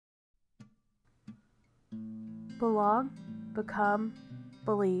Belong, become,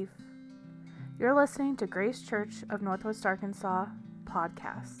 believe. You're listening to Grace Church of Northwest Arkansas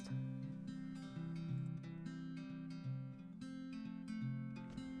podcast.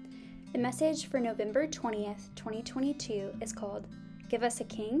 The message for November 20th, 2022 is called Give Us a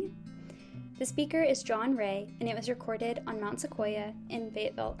King. The speaker is John Ray, and it was recorded on Mount Sequoia in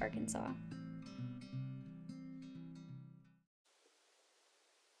Fayetteville, Arkansas.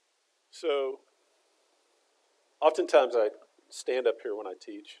 So, oftentimes I stand up here when I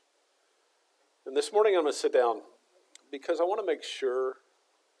teach. And this morning I'm going to sit down because I want to make sure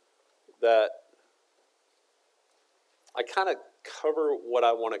that I kind of cover what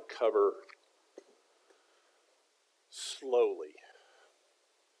I want to cover slowly.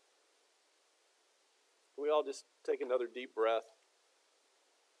 Can we all just take another deep breath?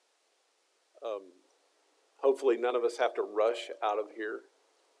 Hopefully none of us have to rush out of here.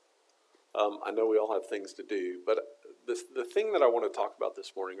 I know we all have things to do, but the thing that I want to talk about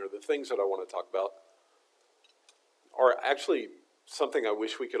this morning, or the things that I want to talk about, are actually something I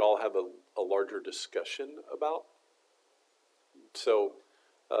wish we could all have a larger discussion about. So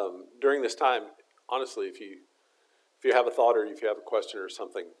during this time, honestly, if you have a thought or if you have a question or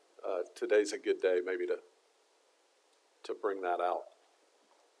something, today's a good day maybe to bring that out.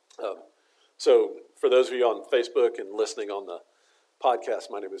 So for those of you on Facebook and listening on the podcast,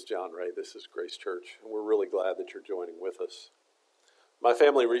 my name is John Ray. This is Grace Church, and we're really glad that you're joining with us. My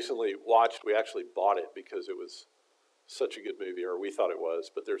family recently watched, we actually bought it because it was such a good movie, or we thought it was,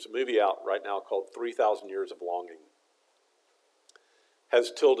 but there's a movie out right now called 3,000 Years of Longing.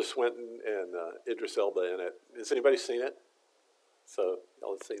 Has Tilda Swinton and Idris Elba in it. Has anybody seen it? So,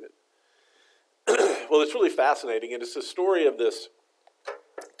 y'all have seen it. Well, it's really fascinating, and it's the story of this.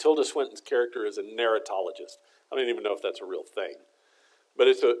 Tilda Swinton's character is a narratologist. I don't even know if that's a real thing. But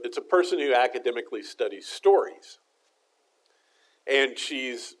it's a person who academically studies stories. And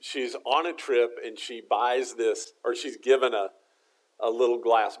she's on a trip and she buys this, or she's given a little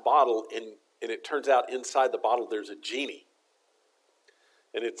glass bottle, and it turns out inside the bottle there's a genie.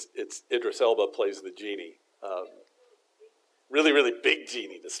 And it's Idris Elba plays the genie. Really, really big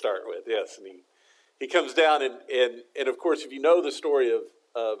genie to start with, yes. And he comes down and of course, if you know the story of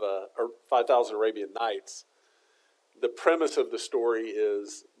 5,000 Arabian Nights, the premise of the story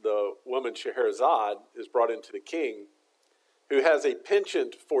is the woman Scheherazade is brought into the king, who has a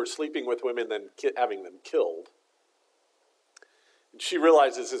penchant for sleeping with women and then having them killed. And she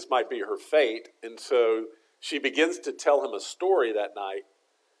realizes this might be her fate, and so she begins to tell him a story that night,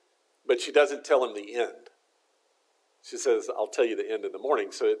 but she doesn't tell him the end. She says, I'll tell you the end in the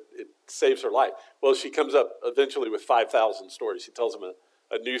morning, so it saves her life. Well, she comes up eventually with 5,000 stories. She tells him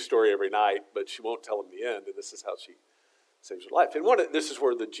a new story every night, but she won't tell him the end, and this is how she saves her life. And this is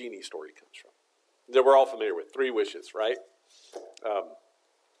where the genie story comes from, that we're all familiar with. 3 wishes, right?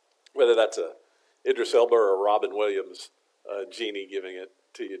 Whether that's a Idris Elba or a Robin Williams genie giving it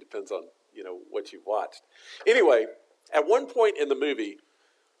to you depends on what you've watched. Anyway, at one point in the movie,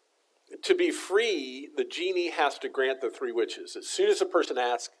 to be free, the genie has to grant the 3 wishes. As soon as a person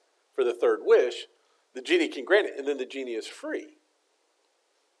asks for the 3rd wish, the genie can grant it, and then the genie is free.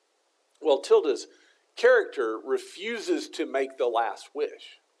 Well, Tilda's character refuses to make the last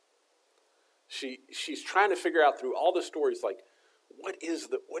wish. She's trying to figure out through all the stories, like,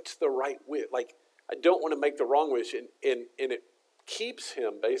 what's the right wish? Like, I don't want to make the wrong wish, and it keeps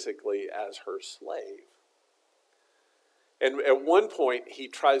him basically as her slave. And at one point, he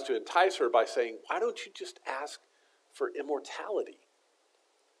tries to entice her by saying, why don't you just ask for immortality?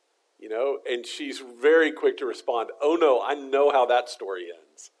 And she's very quick to respond, oh no, I know how that story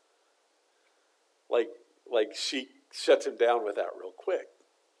ends. Like she shuts him down with that real quick.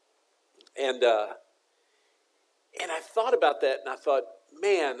 And I thought about that, and I thought,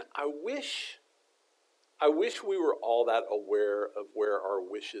 man, I wish we were all that aware of where our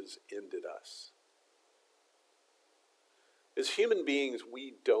wishes ended us. As human beings,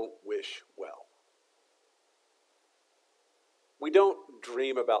 we don't wish well. We don't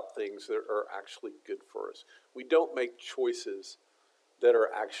dream about things that are actually good for us. We don't make choices that are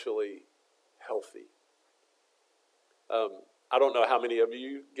actually healthy. I don't know how many of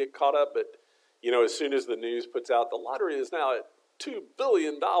you get caught up, but as soon as the news puts out the lottery is now at $2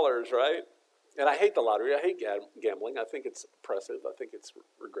 billion, right? And I hate the lottery. I hate gambling. I think it's oppressive. I think it's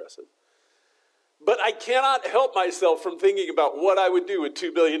regressive. But I cannot help myself from thinking about what I would do with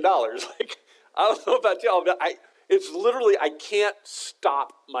 $2 billion. Like, I don't know about y'all, but it's literally, I can't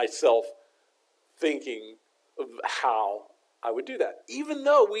stop myself thinking of how I would do that. Even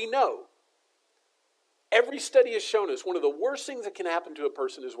though we know, every study has shown us one of the worst things that can happen to a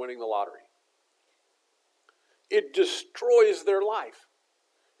person is winning the lottery. it destroys their life.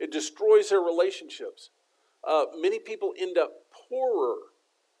 It destroys their relationships. Many people end up poorer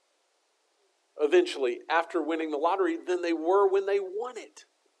eventually after winning the lottery than they were when they won it.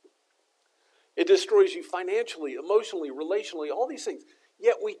 It destroys you financially, emotionally, relationally, all these things.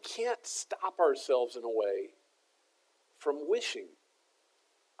 Yet we can't stop ourselves in a way from wishing.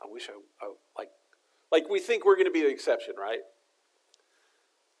 I wish like we think we're going to be the exception, right?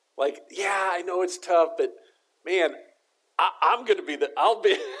 Like, yeah, I know it's tough, but man, I'm going to be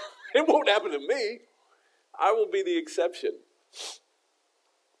it won't happen to me. I will be the exception.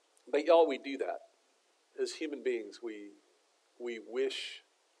 But y'all, we do that. As human beings, we wish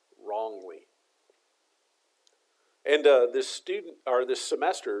wrongly. And this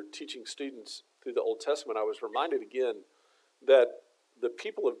semester, teaching students through the Old Testament, I was reminded again that the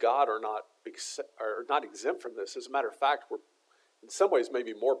people of God are not exempt from this. As a matter of fact, we're in some ways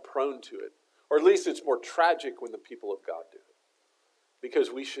maybe more prone to it. Or at least it's more tragic when the people of God do it.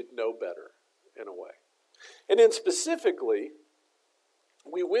 Because we should know better in a way. And then specifically,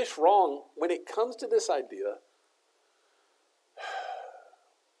 we wish wrong when it comes to this idea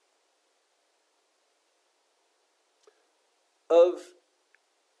of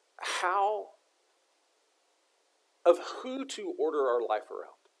who to order our life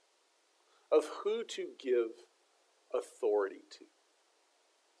around, of who to give authority to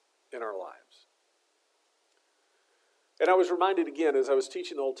in our lives. And I was reminded again as I was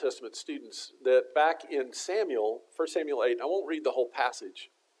teaching the Old Testament students that back in Samuel, 1 Samuel 8, and I won't read the whole passage,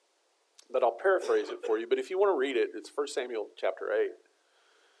 but I'll paraphrase it for you. But if you want to read it, it's 1 Samuel chapter 8.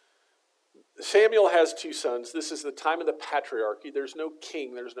 Samuel has two sons. This is the time of the patriarchy. There's no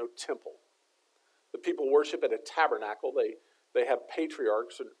king. There's no temple. The people worship at a tabernacle. They have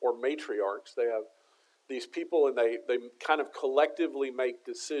patriarchs or matriarchs. They have these people, and they kind of collectively make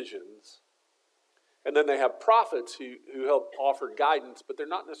decisions. And then they have prophets who help offer guidance, but they're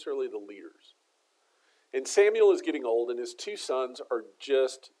not necessarily the leaders. And Samuel is getting old, and his two sons are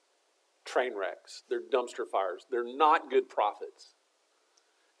just train wrecks. They're dumpster fires. They're not good prophets.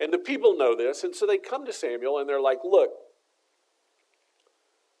 And the people know this, and so they come to Samuel, and they're like, look,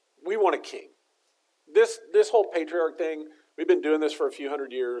 we want a king. This whole patriarch thing, we've been doing this for a few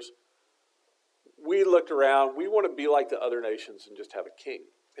hundred years. We looked around. We want to be like the other nations and just have a king.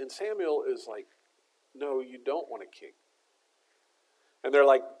 And Samuel is like, no, you don't want a king. And they're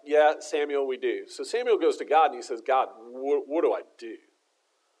like, yeah, Samuel, we do. So Samuel goes to God and he says, God, what do I do?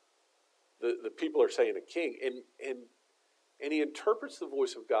 The people are saying a king. And he interprets the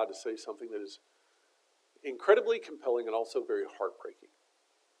voice of God to say something that is incredibly compelling and also very heartbreaking.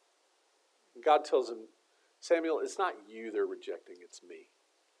 God tells him, Samuel, it's not you they're rejecting, it's me.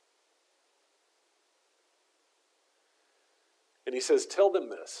 And he says, tell them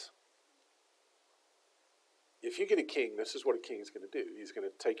this. If you get a king, this is what a king is going to do. He's going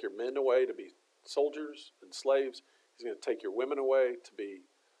to take your men away to be soldiers and slaves. He's going to take your women away to be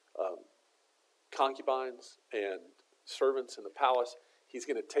concubines and servants in the palace. He's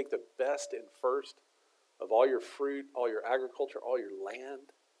going to take the best and first of all your fruit, all your agriculture, all your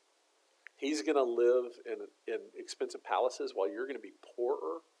land. He's going to live in expensive palaces while you're going to be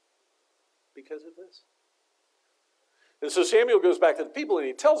poorer because of this. And so Samuel goes back to the people and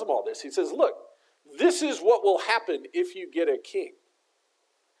he tells them all this. He says, look, this is what will happen if you get a king.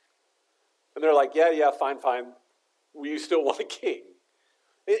 And they're like, yeah, fine. We still want a king.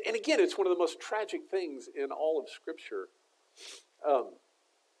 And again, it's one of the most tragic things in all of Scripture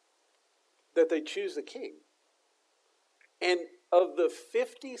that they choose the king. And of the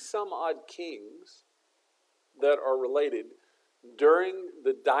 50-some-odd kings that are related during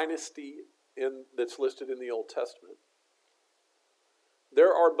the dynasty that's listed in the Old Testament,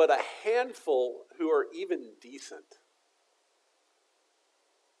 there are but a handful who are even decent.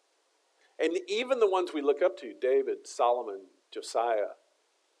 And even the ones we look up to, David, Solomon, Josiah,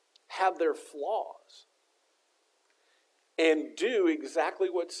 have their flaws and do exactly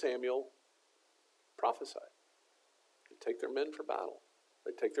what Samuel prophesied. They take their men for battle.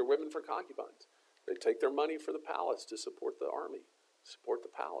 They take their women for concubines. They take their money for the palace to support the army, support the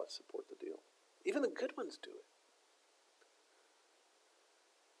palace, support the deal. Even the good ones do it.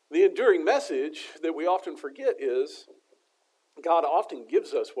 The enduring message that we often forget is God often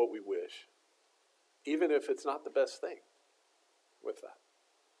gives us what we wish, even if it's not the best thing with that.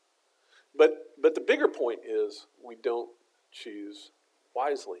 But the bigger point is we don't choose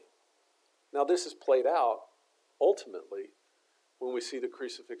wisely. Now this is played out ultimately when we see the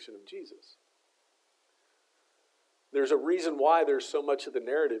crucifixion of Jesus. There's a reason why there's so much of the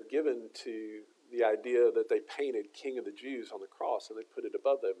narrative given to the idea that they painted King of the Jews on the cross and they put it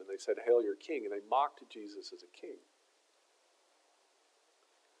above them and they said, "Hail your King," and they mocked Jesus as a king,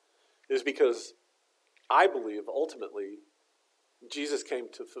 is because I believe ultimately Jesus came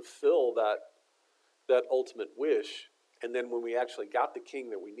to fulfill that ultimate wish. And then when we actually got the king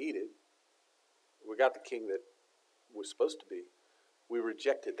that we needed, we got the king that was supposed to be, we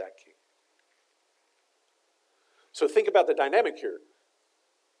rejected that king. So think about the dynamic here.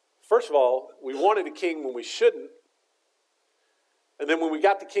 First of all, we wanted a king when we shouldn't. And then when we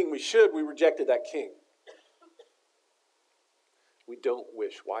got the king we should, we rejected that king. We don't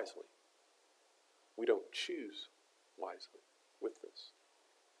wish wisely. We don't choose wisely with this.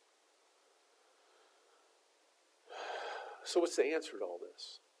 So what's the answer to all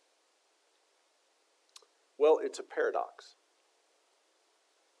this? Well, it's a paradox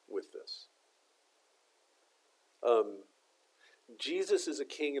with this. Jesus is a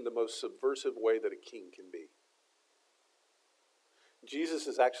king in the most subversive way that a king can be. Jesus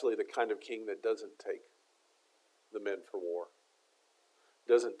is actually the kind of king that doesn't take the men for war,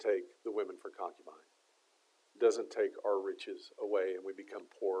 doesn't take the women for concubine, doesn't take our riches away and we become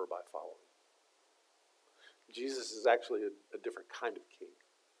poorer by following. Jesus is actually a different kind of king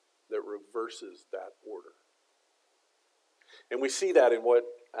that reverses that order. And we see that in what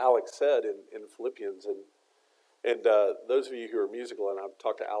Alex said in Philippians. And those of you who are musical, and I've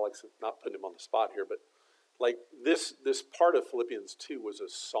talked to Alex, not putting him on the spot here, but like this part of Philippians 2 was a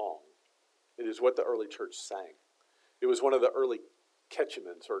song. It is what the early church sang. It was one of the early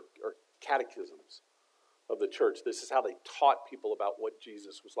catechumens or catechisms of the church. This is how they taught people about what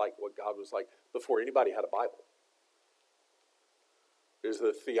Jesus was like, what God was like, before anybody had a Bible. There's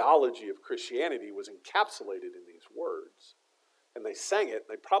the theology of Christianity was encapsulated in these words. And they sang it, and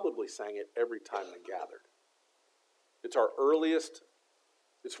they probably sang it every time they gathered. It's our earliest,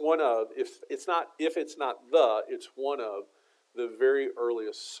 it's one of, it's not one of the very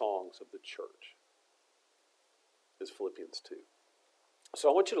earliest songs of the church, is Philippians 2. So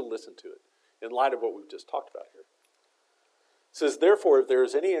I want you to listen to it in light of what we've just talked about here. It says, "Therefore, if there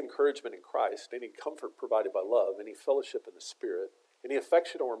is any encouragement in Christ, any comfort provided by love, any fellowship in the Spirit, any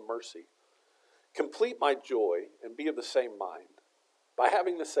affection or mercy, complete my joy and be of the same mind, by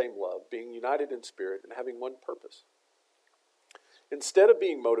having the same love, being united in spirit, and having one purpose. Instead of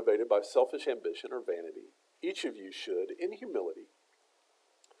being motivated by selfish ambition or vanity, each of you should, in humility,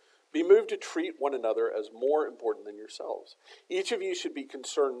 be moved to treat one another as more important than yourselves. Each of you should be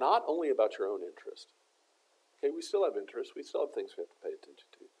concerned not only about your own interest." Okay, we still have interests. We still have things we have to pay attention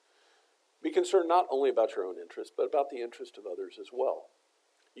to. Be concerned not only about your own interest, but about the interest of others as well.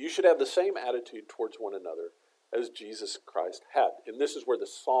 You should have the same attitude towards one another as Jesus Christ had. And this is where the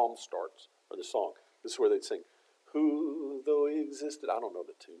psalm starts, or the song. This is where they'd sing, "Who, though he existed," I don't know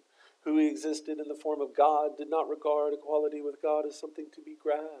the tune, "who existed in the form of God, did not regard equality with God as something to be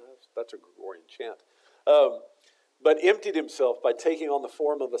grasped." That's a Gregorian chant. "But emptied himself by taking on the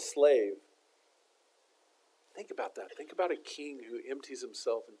form of a slave." Think about that. Think about a king who empties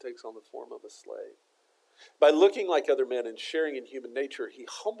himself and takes on the form of a slave. "By looking like other men and sharing in human nature, he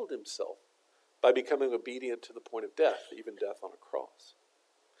humbled himself by becoming obedient to the point of death, even death on a cross.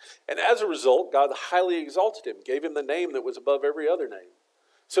 And as a result, God highly exalted him, gave him the name that was above every other name,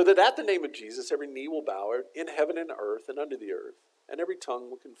 so that at the name of Jesus every knee will bow in heaven and earth and under the earth, and every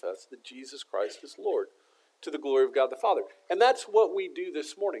tongue will confess that Jesus Christ is Lord, to the glory of God the Father." And that's what we do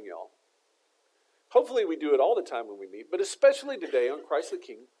this morning, y'all. Hopefully we do it all the time when we meet, but especially today on Christ the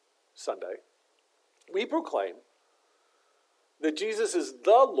King Sunday, we proclaim that Jesus is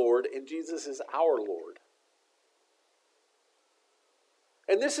the Lord and Jesus is our Lord.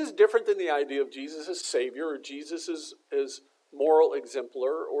 And this is different than the idea of Jesus as Savior or Jesus as moral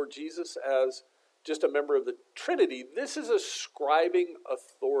exemplar or Jesus as just a member of the Trinity. This is ascribing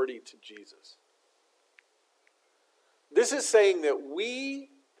authority to Jesus. This is saying that we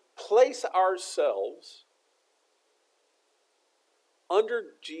place ourselves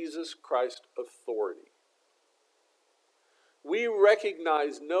under Jesus Christ's authority. We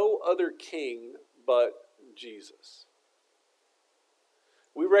recognize no other king but Jesus.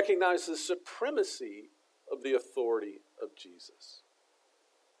 We recognize the supremacy of the authority of Jesus.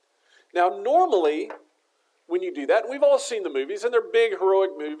 Now, normally, when you do that, and we've all seen the movies, and they're big,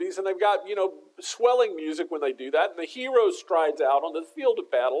 heroic movies, and they've got, swelling music when they do that, and the hero strides out on the field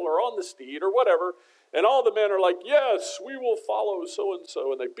of battle, or on the steed, or whatever, and all the men are like, "Yes, we will follow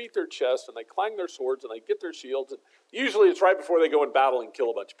so-and-so," and they beat their chest, and they clang their swords, and they get their shields, and usually it's right before they go in battle and kill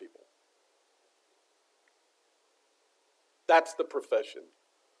a bunch of people. That's the profession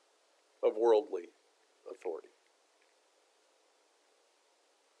of worldly authority.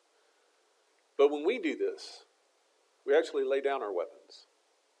 But when we do this, we actually lay down our weapons.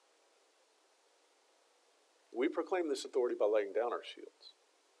 We proclaim this authority by laying down our shields,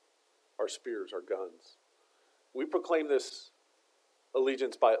 our spears, our guns. We proclaim this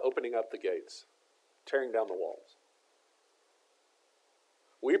allegiance by opening up the gates, tearing down the walls.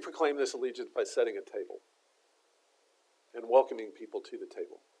 We proclaim this allegiance by setting a table and welcoming people to the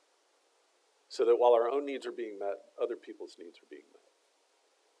table, so that while our own needs are being met, other people's needs are being met.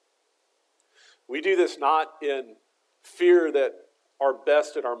 We do this not in fear that our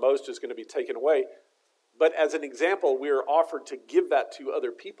best and our most is going to be taken away, but as an example, we are offered to give that to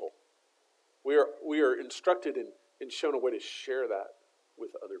other people. We are instructed and shown a way to share that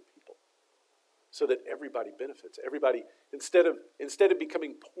with other people, so that everybody benefits. Everybody, instead of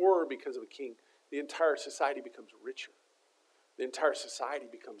becoming poorer because of a king, the entire society becomes richer. The entire society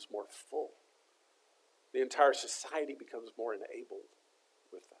becomes more full. The entire society becomes more enabled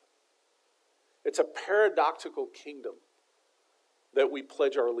with that. It's a paradoxical kingdom that we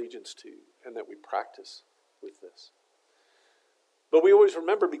pledge our allegiance to and that we practice with this. But we always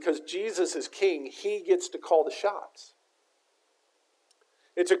remember, because Jesus is king, he gets to call the shots.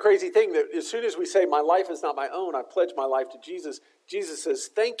 It's a crazy thing that as soon as we say, my life is not my own, I pledge my life to Jesus, Jesus says,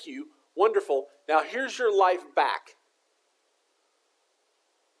 thank you, wonderful. Now here's your life back.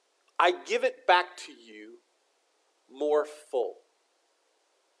 I give it back to you more full.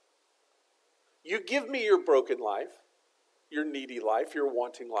 You give me your broken life, your needy life, your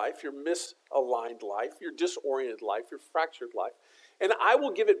wanting life, your misaligned life, your disoriented life, your fractured life, and I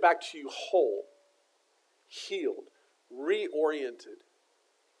will give it back to you whole, healed, reoriented,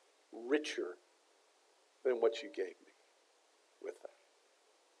 richer than what you gave me with that.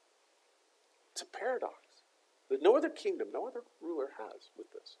 It's a paradox that no other kingdom, no other ruler has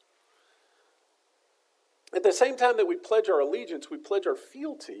with this. At the same time that we pledge our allegiance, we pledge our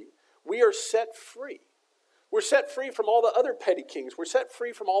fealty, we are set free. We're set free from all the other petty kings. We're set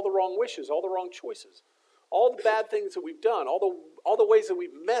free from all the wrong wishes, all the wrong choices, all the bad things that we've done, all the ways that we've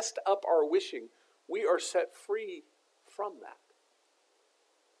messed up our wishing. We are set free from that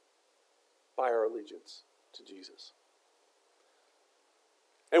by our allegiance to Jesus.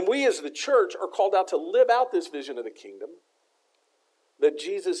 And we as the church are called out to live out this vision of the kingdom, that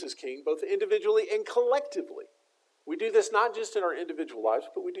Jesus is king, both individually and collectively. We do this not just in our individual lives,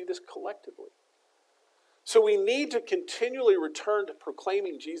 but we do this collectively. So we need to continually return to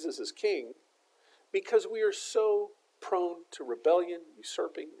proclaiming Jesus as king, because we are so prone to rebellion,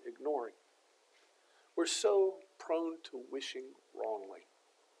 usurping, ignoring. We're so prone to wishing wrongly.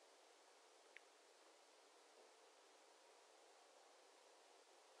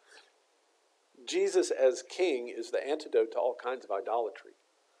 Jesus as king is the antidote to all kinds of idolatry.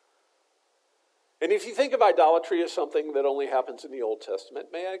 And if you think of idolatry as something that only happens in the Old Testament,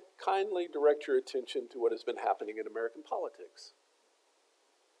 may I kindly direct your attention to what has been happening in American politics.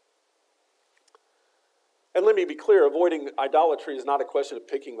 And let me be clear, avoiding idolatry is not a question of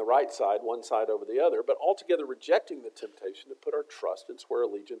picking the right side, one side over the other, but altogether rejecting the temptation to put our trust and swear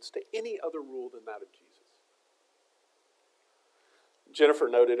allegiance to any other rule than that of Jesus. Jennifer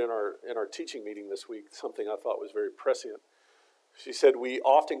noted in our teaching meeting this week something I thought was very prescient. She said, we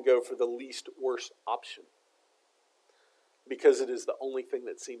often go for the least worst option because it is the only thing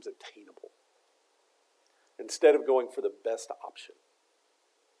that seems attainable, instead of going for the best option.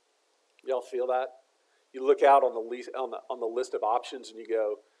 Y'all feel that? You look out on the list of options and you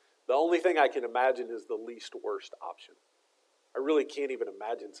go, the only thing I can imagine is the least worst option. I really can't even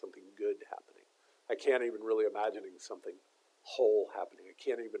imagine something good happening. I can't even really imagine something whole happening. I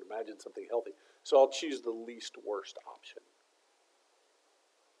can't even imagine something healthy. So I'll choose the least worst option.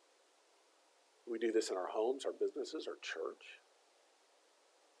 We do this in our homes, our businesses, our church,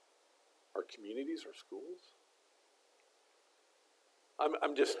 our communities, our schools.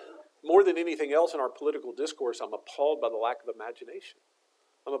 I'm just, more than anything else in our political discourse, I'm appalled by the lack of imagination.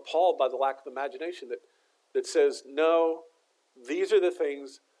 I'm appalled by the lack of imagination that says, no, these are the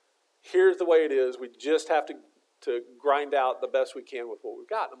things, here's the way it is, we just have to grind out the best we can with what we've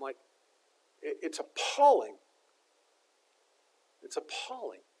got. And I'm like, it's appalling. It's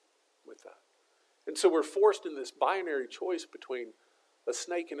appalling with that. And so we're forced in this binary choice between a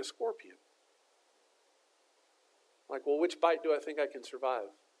snake and a scorpion. Like, well, which bite do I think I can survive?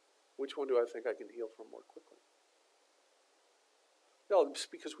 Which one do I think I can heal from more quickly? No, it's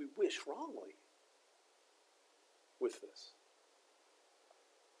because we wish wrongly with this.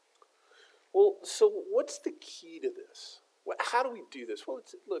 Well, so what's the key to this? How do we do this? Well,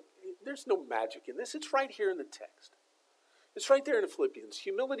 look, there's no magic in this. It's right here in the text. It's right there in the Philippians.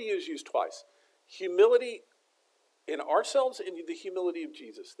 Humility is used twice. Humility in ourselves and the humility of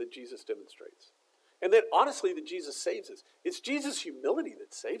Jesus that Jesus demonstrates. And that honestly that Jesus saves us. It's Jesus' humility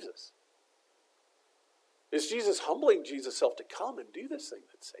that saves us. It's Jesus humbling Jesus' self to come and do this thing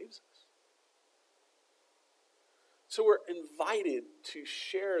that saves us. So we're invited to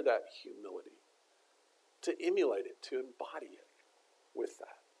share that humility, to emulate it, to embody it with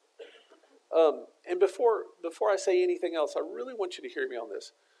that. And before I say anything else, I really want you to hear me on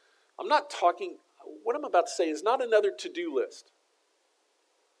this. I'm not talking, what I'm about to say is not another to-do list.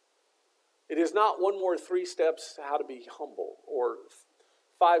 It is not one more 3 steps to how to be humble or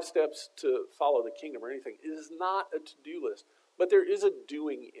 5 steps to follow the kingdom or anything. It is not a to-do list, but there is a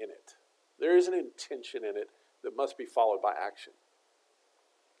doing in it. There is an intention in it that must be followed by action.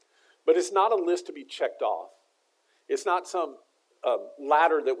 But it's not a list to be checked off. It's not some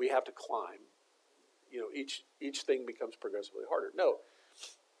ladder that we have to climb. Each thing becomes progressively harder. No.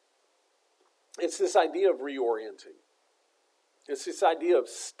 It's this idea of reorienting. It's this idea of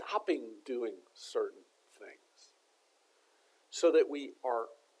stopping doing certain things so that we are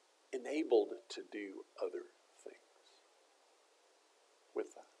enabled to do other things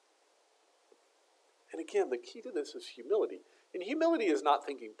with that. And again, the key to this is humility. And humility is not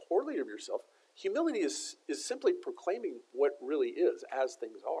thinking poorly of yourself. Humility is simply proclaiming what really is as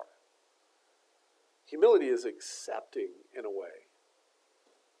things are. Humility is accepting, in a way,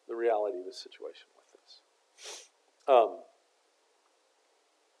 the reality of the situation with this.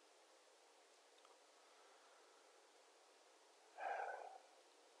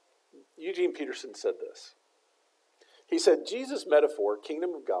 Eugene Peterson said this. He said, Jesus' metaphor,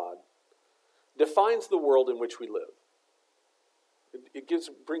 kingdom of God, defines the world in which we live. It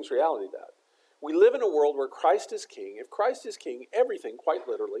brings reality to that. We live in a world where Christ is king. If Christ is king, everything, quite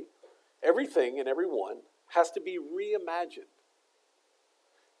literally, everything and everyone has to be reimagined,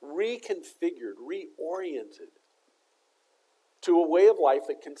 reconfigured, reoriented to a way of life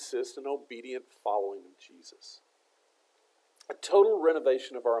that consists in obedient following of Jesus. A total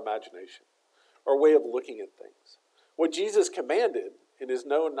renovation of our imagination, our way of looking at things. What Jesus commanded in his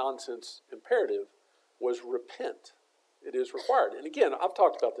no-nonsense imperative was repent. It is required. And again, I've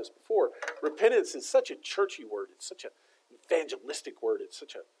talked about this before. Repentance is such a churchy word. It's such an evangelistic word. It's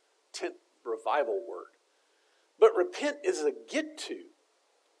such a tent revival word. But repent is a get to.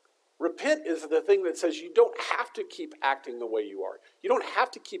 Repent is the thing that says you don't have to keep acting the way you are. You don't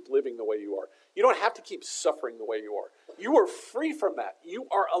have to keep living the way you are. You don't have to keep suffering the way you are. You are free from that. You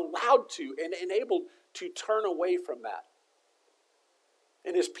are allowed to and enabled to turn away from that.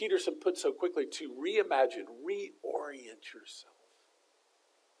 And as Peterson put so quickly, to reimagine, reorient yourself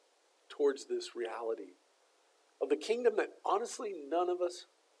towards this reality of the kingdom that honestly none of us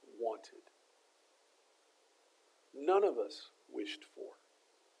wanted. None of us wished for.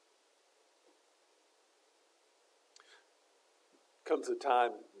 Comes a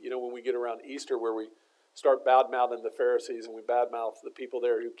time, when we get around Easter where we start bad-mouthing the Pharisees and we bad-mouth the people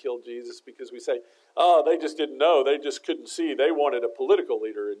there who killed Jesus because we say, oh, they just didn't know. They just couldn't see. They wanted a political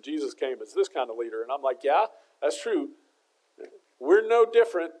leader, and Jesus came as this kind of leader. And I'm like, yeah, that's true. We're no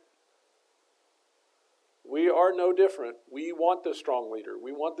different. We are no different. We want the strong leader.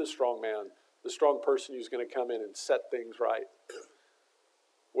 We want the strong man, the strong person who's going to come in and set things right.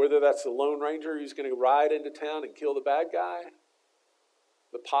 Whether that's the Lone Ranger who's going to ride into town and kill the bad guy,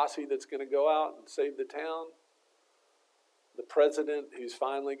 the posse that's going to go out and save the town, the president who's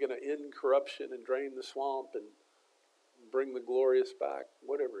finally going to end corruption and drain the swamp and bring the glorious back,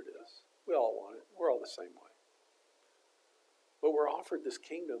 whatever it is. We all want it. We're all the same way. But we're offered this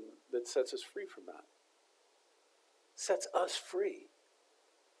kingdom that sets us free from that. Sets us free.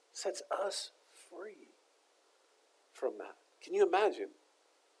 Sets us free from that. Can you imagine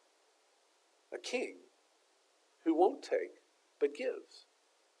a king who won't take but gives?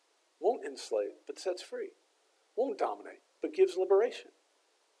 Won't enslave, but sets free. Won't dominate, but gives liberation.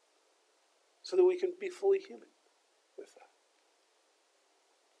 So that we can be fully human with that.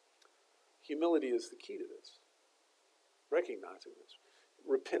 Humility is the key to this. Recognizing this.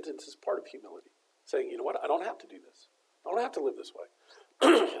 Repentance is part of humility. Saying, you know what, I don't have to do this. I don't have to live this way.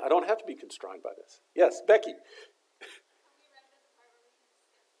 I don't have to be constrained by this. Yes, Becky.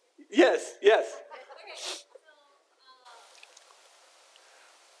 Yes. Okay.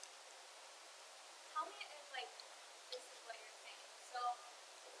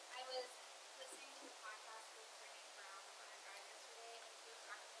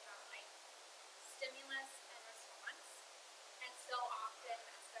 Stimulus and response, and so often,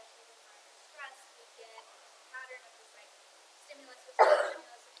 especially when we're under stress, we get a pattern of this stimulus response,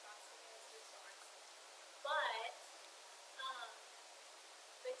 stimulus response. But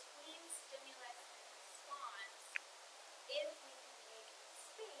between stimulus and response,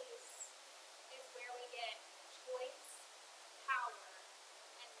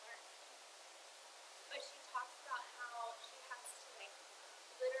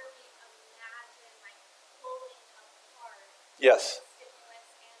 Yes. the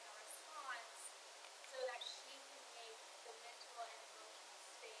stimulus and the response so that she can make the mental and emotional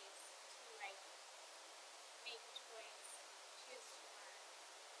space to like make a choice, choose to learn,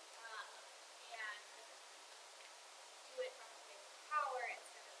 and do it from a place of power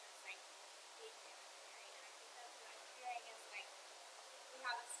instead of just like being reactionary. And I think that's what I'm hearing is like we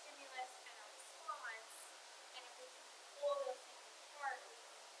have a stimulus and a response, and if we can pull those things apart, we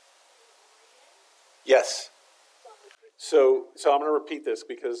can reorient. Yes. So I'm going to repeat this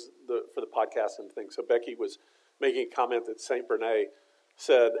because for the podcast and things. So Becky was making a comment that Saint Bernay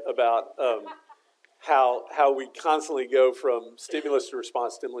said about how we constantly go from stimulus to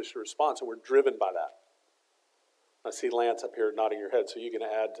response, and we're driven by that. I see Lance up here nodding your head, so you can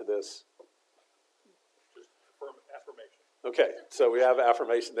add to this. Just affirmation. Okay, so we have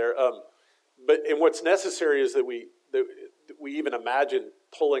affirmation there. And what's necessary is that we even imagine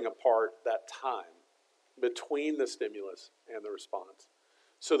pulling apart that time between the stimulus and the response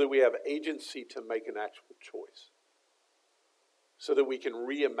so that we have agency to make an actual choice, so that we can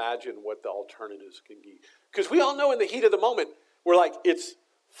reimagine what the alternatives can be. Because we all know in the heat of the moment, we're like, it's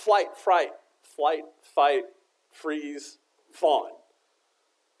flight, fight, freeze, fawn.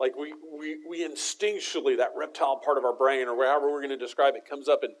 Like we instinctually, that reptile part of our brain, or however we're going to describe it, comes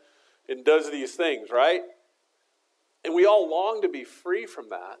up and does these things, right? And we all long to be free from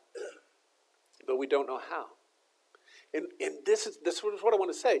that, but we don't know how. And this is what I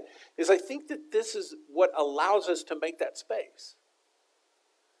want to say, is I think that this is what allows us to make that space.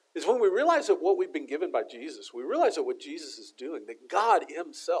 Is when we realize that what we've been given by Jesus, we realize that what Jesus is doing, that God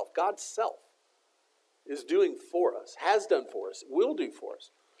himself, God's self, is doing for us, has done for us, will do for us.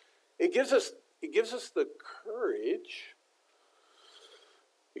 It gives us the courage,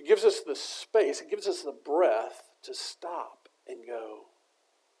 it gives us the space, it gives us the breath to stop and go,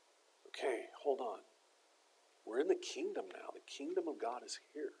 okay, hold on. We're in the kingdom now. The kingdom of God is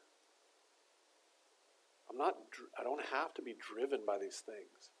here. I don't have to be driven by these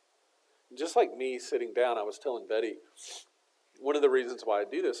things. Just like me sitting down, I was telling Betty, one of the reasons why I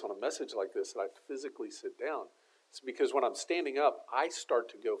do this on a message like this, that I physically sit down, is because when I'm standing up, I start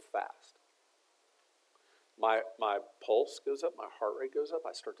to go fast. My pulse goes up, my heart rate goes up,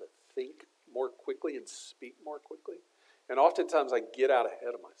 I start to think more quickly and speak more quickly. And oftentimes I get out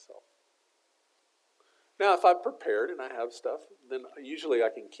ahead of myself. Now, if I've prepared and I have stuff, then usually I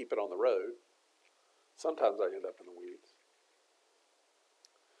can keep it on the road. Sometimes I end up in the weeds.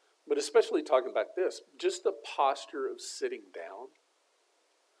 But especially talking about this, just the posture of sitting down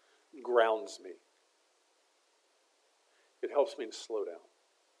grounds me. It helps me to slow down.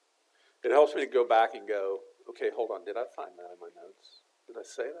 It helps me to go back and go, okay, hold on, did I find that in my notes? Did I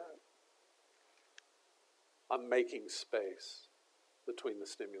say that? I'm making space between the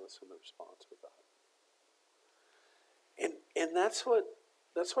stimulus and the response with that. And that's what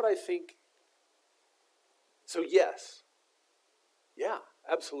I think. So yes. Yeah,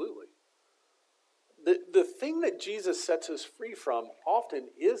 absolutely. The thing that Jesus sets us free from often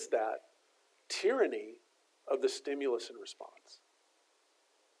is that tyranny of the stimulus and response.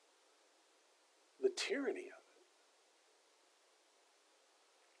 The tyranny of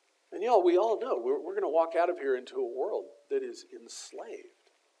it. And y'all, we all know we're going to walk out of here into a world that is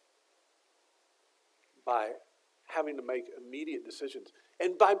enslaved by having to make immediate decisions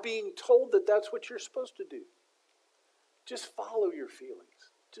and by being told that that's what you're supposed to do. Just follow your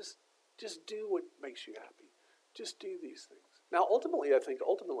feelings. Just do what makes you happy. Just do these things. Now, ultimately, I think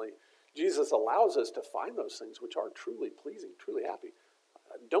Jesus allows us to find those things which are truly pleasing, truly happy.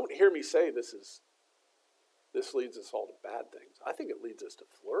 Don't hear me say this leads us all to bad things. I think it leads us to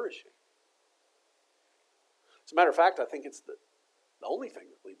flourishing. As a matter of fact, I think it's the only thing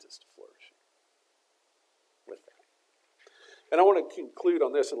that leads us to flourishing. With that. And I want to conclude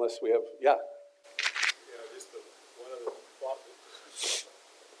on this unless we have, Yeah, just one other thought that just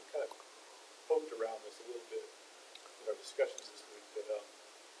kind of poked around this a little bit in our discussions this week that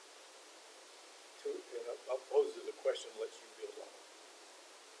I'll pose it as a question and let you build on it.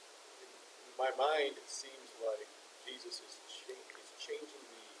 In my mind, it seems like Jesus is changing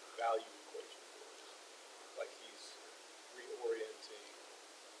the value equation for us. Like he's reorienting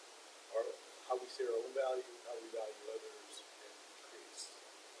how we see our own value, how we value others, and creates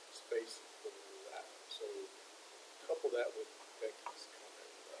space for that. So couple that with Becky's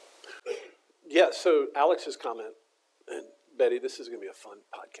comment. Yeah, so Alex's comment, and Betty, this is going to be a fun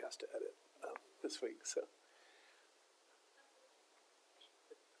podcast to edit this week. So,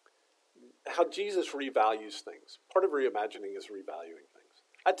 how Jesus revalues things. Part of reimagining is revaluing things.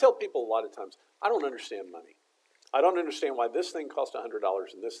 I tell people a lot of times, I don't understand money. I don't understand why this thing cost $100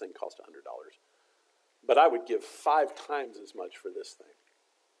 and this thing cost $100. but I would give 5 times as much for this thing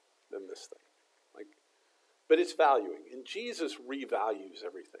than this thing. But it's valuing. And Jesus revalues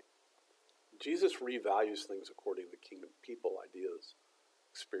everything. Jesus revalues things according to kingdom people, ideas,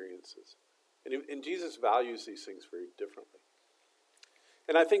 experiences. And Jesus values these things very differently.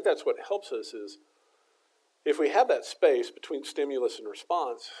 And I think that's what helps us is, if we have that space between stimulus and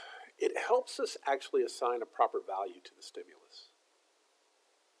response, it helps us actually assign a proper value to the stimulus.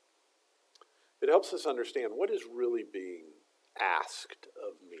 It helps us understand what is really being asked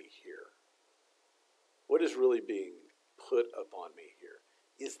of me here. What is really being put upon me here?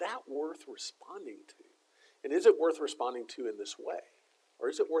 Is that worth responding to? And is it worth responding to in this way? Or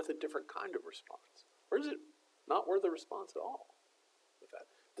is it worth a different kind of response? Or is it not worth a response at all with that?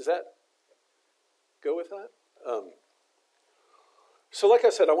 Does that go with that? So like I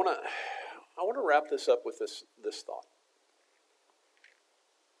said, I want to wrap this up with this thought.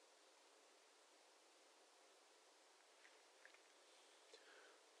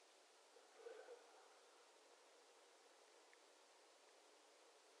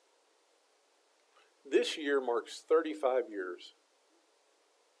 This year marks 35 years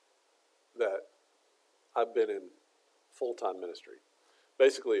that I've been in full-time ministry,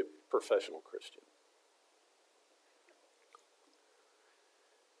 basically a professional Christian.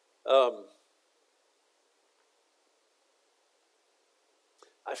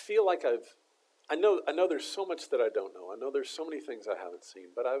 I feel like I know there's so much that I don't know. I know there's so many things I haven't seen,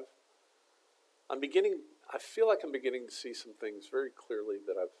 but I feel like I'm beginning to see some things very clearly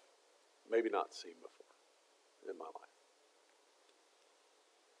that I've maybe not seen before in my life.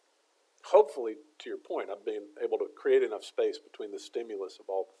 Hopefully, to your point, I've been able to create enough space between the stimulus of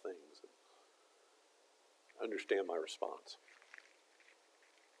all the things and understand my response.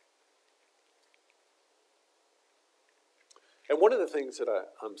 And one of the things that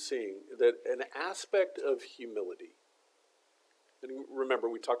I'm seeing, that an aspect of humility, and remember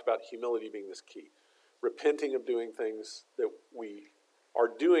we talked about humility being this key, repenting of doing things that we are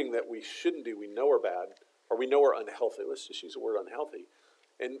doing that we shouldn't do, we know are bad, or we know are unhealthy. Let's just use the word unhealthy.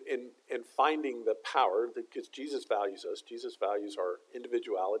 And finding the power, because Jesus values us. Jesus values our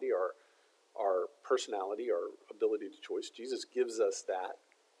individuality, our personality, our ability to choice. Jesus gives us that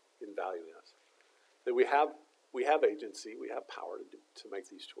in valuing us. That we have agency, we have power to make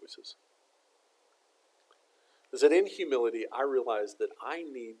these choices. Is that in humility, I realize that I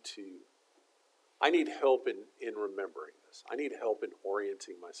need help in remembering this. I need help in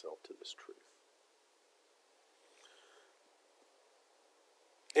orienting myself to this truth.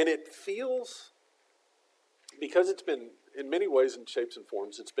 And it feels, because it's been, in many ways and shapes and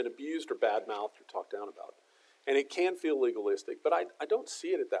forms, it's been abused or bad-mouthed or talked down about. And it can feel legalistic, but I don't see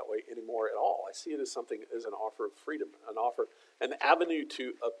it that way anymore at all. I see it as something, as an offer of freedom, an avenue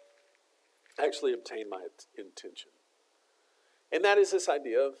to actually obtain my intention. And that is this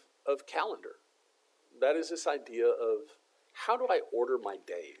idea of calendar. That is this idea of, how do I order my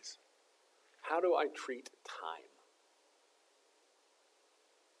days? How do I treat time?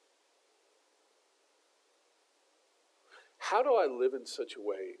 How do I live in such a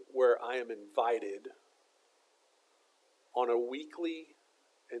way where I am invited on a weekly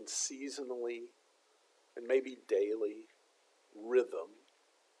and seasonally and maybe daily rhythm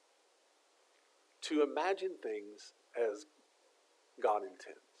to imagine things as God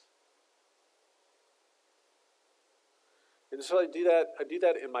intends? And so I do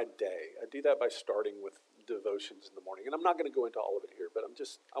that in my day. I do that by starting with devotions in the morning. And I'm not going to go into all of it here, but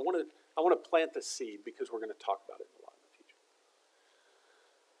I want to plant the seed, because we're going to talk about it a lot in the future.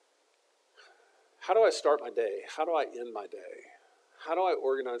 How do I start my day? How do I end my day? How do I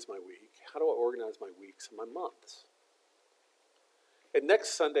organize my week? How do I organize my weeks and my months? And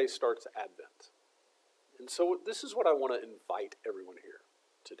next Sunday starts Advent. And so this is what I want to invite everyone here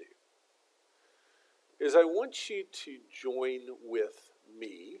to do. Is I want you to join with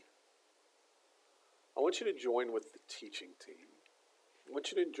me. I want you to join with the teaching team. I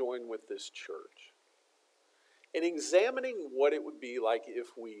want you to join with this church in examining what it would be like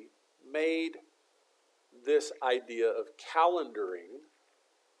if we made this idea of calendaring,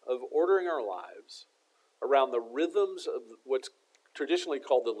 of ordering our lives around the rhythms of what's traditionally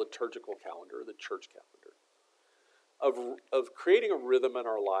called the liturgical calendar, the church calendar, of creating a rhythm in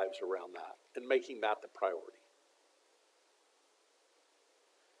our lives around that and making that the priority.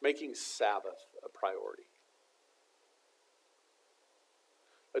 Making Sabbath a priority.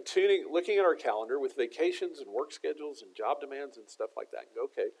 Looking at our calendar with vacations and work schedules and job demands and stuff like that, and go,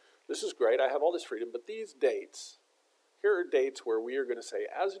 okay, this is great, I have all this freedom, but these dates, here are dates where we are going to say,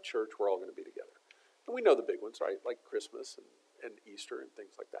 as a church, we're all going to be together. And we know the big ones, right? Like Christmas and Easter and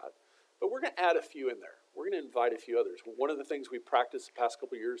things like that. But we're going to add a few in there. We're going to invite a few others. One of the things we practiced the past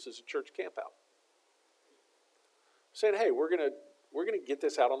couple of years is a church camp out. Saying, hey, we're going to get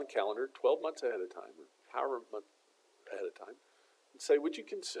this out on the calendar 12 months ahead of time, or however month ahead of time, and say, would you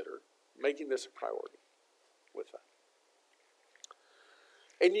consider making this a priority with that?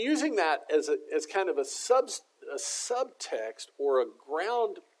 And using that as kind of a subtext or a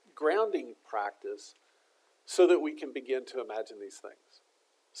grounding practice so that we can begin to imagine these things.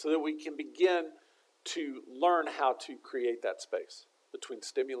 So that we can begin to learn how to create that space between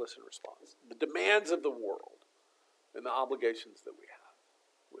stimulus and response. The demands of the world and the obligations that we have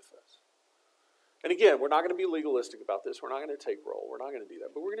with this. And again, we're not going to be legalistic about this. We're not going to take roll. We're not going to do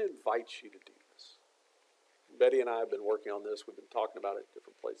that. But we're going to invite you to do this. Betty and I have been working on this. We've been talking about it at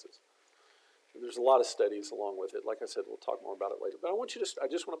different places. And there's a lot of studies along with it. Like I said, we'll talk more about it later. But I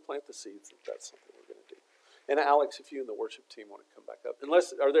just want to plant the seeds that that's something we're going to do. And Alex, if you and the worship team want to come back up.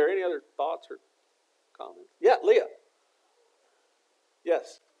 Are there any other thoughts or comments? Yeah, Leah.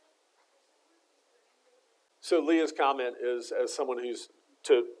 Yes. So Leah's comment is, as someone who's,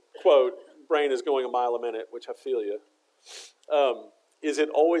 to quote, brain is going a mile a minute, which I feel you. Is it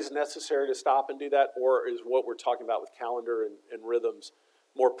always necessary to stop and do that? Or is what we're talking about with calendar and rhythms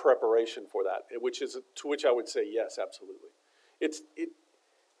more preparation for that? To which I would say yes, absolutely.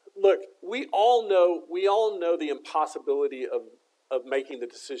 Look, we all know the impossibility of making the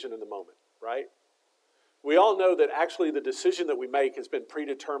decision in the moment, right? We all know that actually the decision that we make has been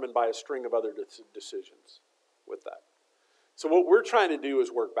predetermined by a string of other decisions with that. So what we're trying to do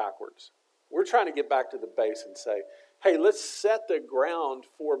is work backwards. We're trying to get back to the base and say, hey, let's set the ground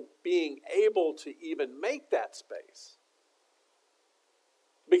for being able to even make that space.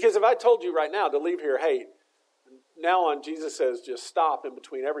 Because if I told you right now to leave here, hey, now on Jesus says just stop in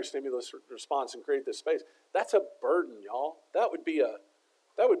between every stimulus response and create this space, that's a burden, y'all. That would be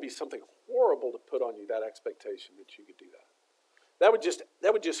something horrible to put on you, that expectation that you could do that.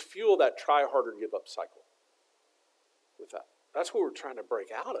 That would just fuel that try harder, give up cycle with that. That's what we're trying to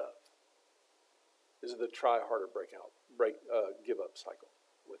break out of. Is the try harder, give up cycle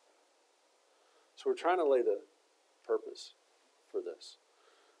with that. So we're trying to lay the purpose for this.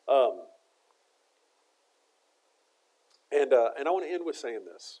 And I want to end with saying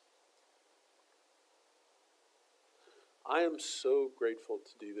this. I am so grateful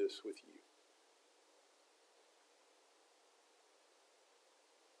to do this with you.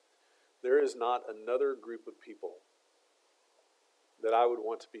 There is not another group of people that I would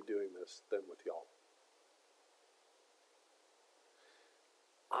want to be doing this than with y'all.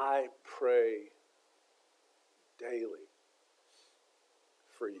 I pray daily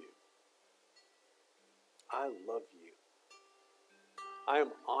for you. I love you. I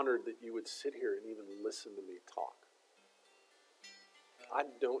am honored that you would sit here and even listen to me talk. I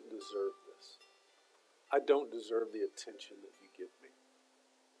don't deserve this. I don't deserve the attention that you give me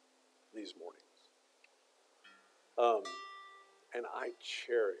these mornings. And I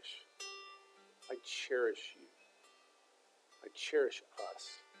cherish you. I cherish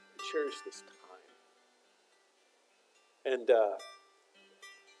us. I cherish this time. And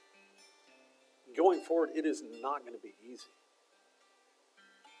going forward, it is not going to be easy.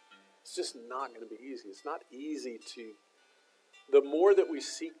 It's just not going to be easy. It's not easy to... The more that we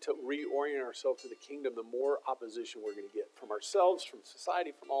seek to reorient ourselves to the kingdom, the more opposition we're going to get from ourselves, from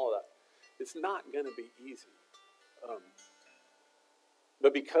society, from all of that. It's not going to be easy.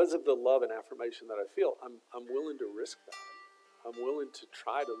 But because of the love and affirmation that I feel, I'm willing to risk that. I'm willing to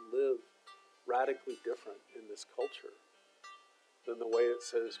try to live radically different in this culture than the way it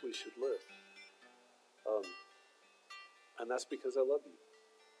says we should live. And that's because I love you.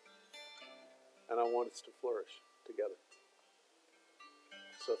 And I want us to flourish together.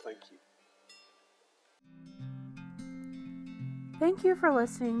 So thank you. Thank you for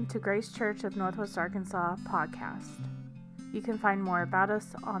listening to Grace Church of Northwest Arkansas podcast. You can find more about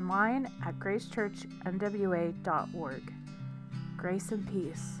us online at gracechurchnwa.org. Grace and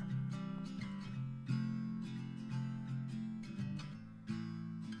peace.